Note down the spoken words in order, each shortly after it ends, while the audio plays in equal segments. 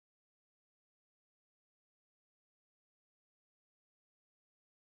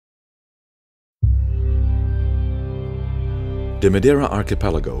The Madeira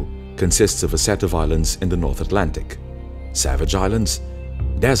archipelago consists of a set of islands in the North Atlantic: Savage Islands,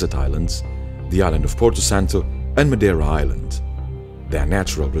 Desert Islands, the island of Porto Santo, and Madeira Island. Their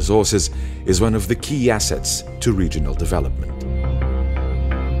natural resources is one of the key assets to regional development.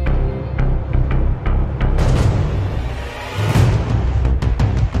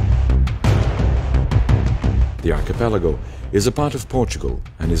 The archipelago is a part of Portugal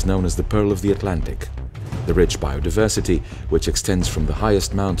and is known as the Pearl of the Atlantic. The rich biodiversity, which extends from the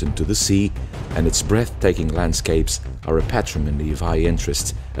highest mountain to the sea, and its breathtaking landscapes are a patrimony of high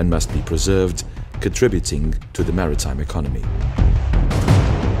interest and must be preserved, contributing to the maritime economy.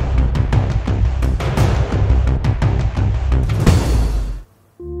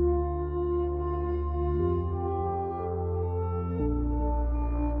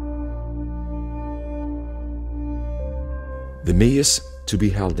 The MIUS, to be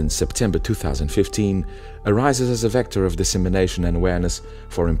held in September 2015, arises as a vector of dissemination and awareness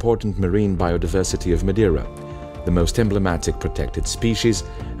for important marine biodiversity of Madeira, the most emblematic protected species,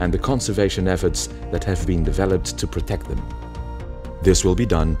 and the conservation efforts that have been developed to protect them. This will be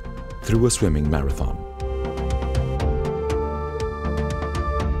done through a swimming marathon.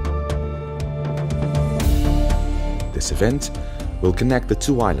 This event will connect the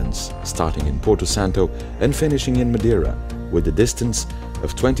two islands, starting in Porto Santo and finishing in Madeira, with a distance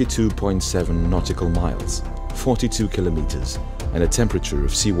of 22.7 nautical miles, 42 kilometers, and a temperature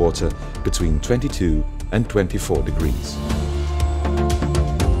of seawater between 22 and 24 degrees.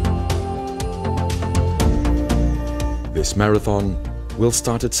 This marathon will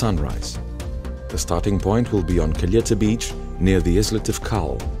start at sunrise. The starting point will be on Calheta Beach, near the islet of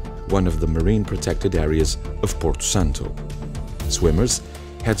Cal, one of the marine protected areas of Porto Santo. Swimmers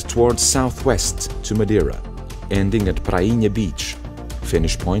head towards southwest to Madeira, ending at Prainha Beach,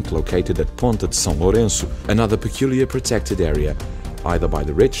 finish point located at Ponta de São Lourenço, another peculiar protected area, either by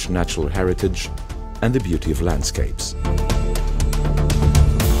the rich natural heritage and the beauty of landscapes.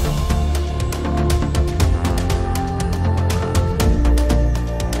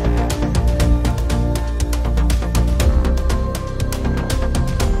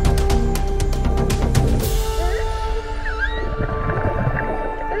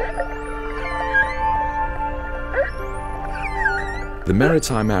 The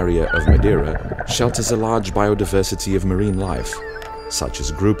maritime area of Madeira shelters a large biodiversity of marine life, such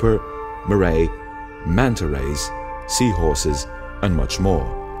as grouper, moray, manta rays, seahorses, and much more.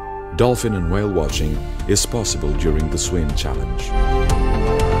 Dolphin and whale watching is possible during the swim challenge.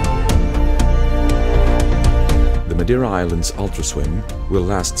 The Madeira Islands Ultra Swim will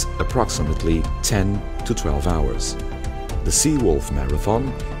last approximately 10 to 12 hours. The Sea Wolf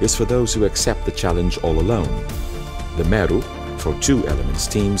Marathon is for those who accept the challenge all alone. The Meru for 2 elements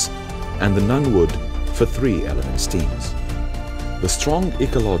teams, and the Nunwood for 3 elements teams. The strong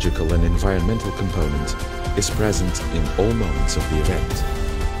ecological and environmental component is present in all moments of the event.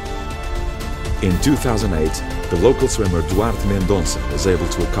 In 2008, the local swimmer Duarte Mendonça was able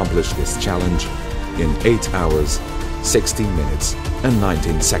to accomplish this challenge in 8 hours, 16 minutes and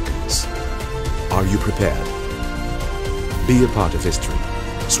 19 seconds. Are you prepared? Be a part of history.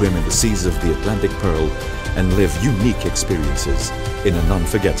 Swim in the seas of the Atlantic Pearl and live unique experiences in an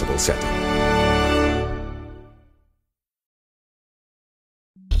unforgettable setting.